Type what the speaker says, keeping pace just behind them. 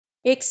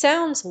It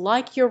sounds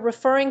like you're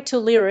referring to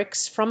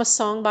lyrics from a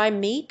song by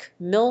Meek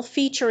Mill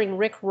featuring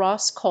Rick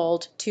Ross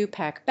called "Two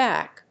Pack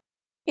Back."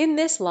 In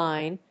this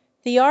line,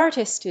 the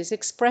artist is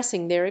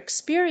expressing their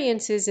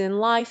experiences in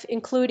life,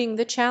 including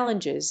the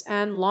challenges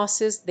and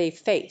losses they've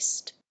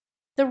faced.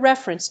 The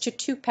reference to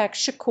Tupac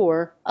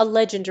Shakur, a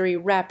legendary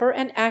rapper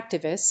and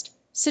activist,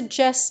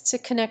 suggests a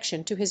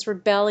connection to his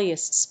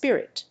rebellious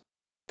spirit.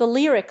 The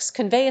lyrics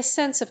convey a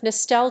sense of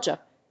nostalgia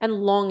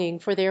and longing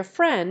for their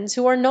friends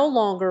who are no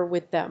longer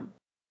with them.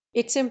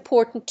 It's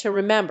important to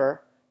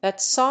remember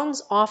that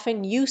songs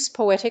often use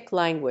poetic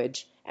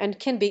language and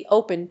can be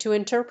open to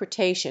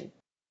interpretation,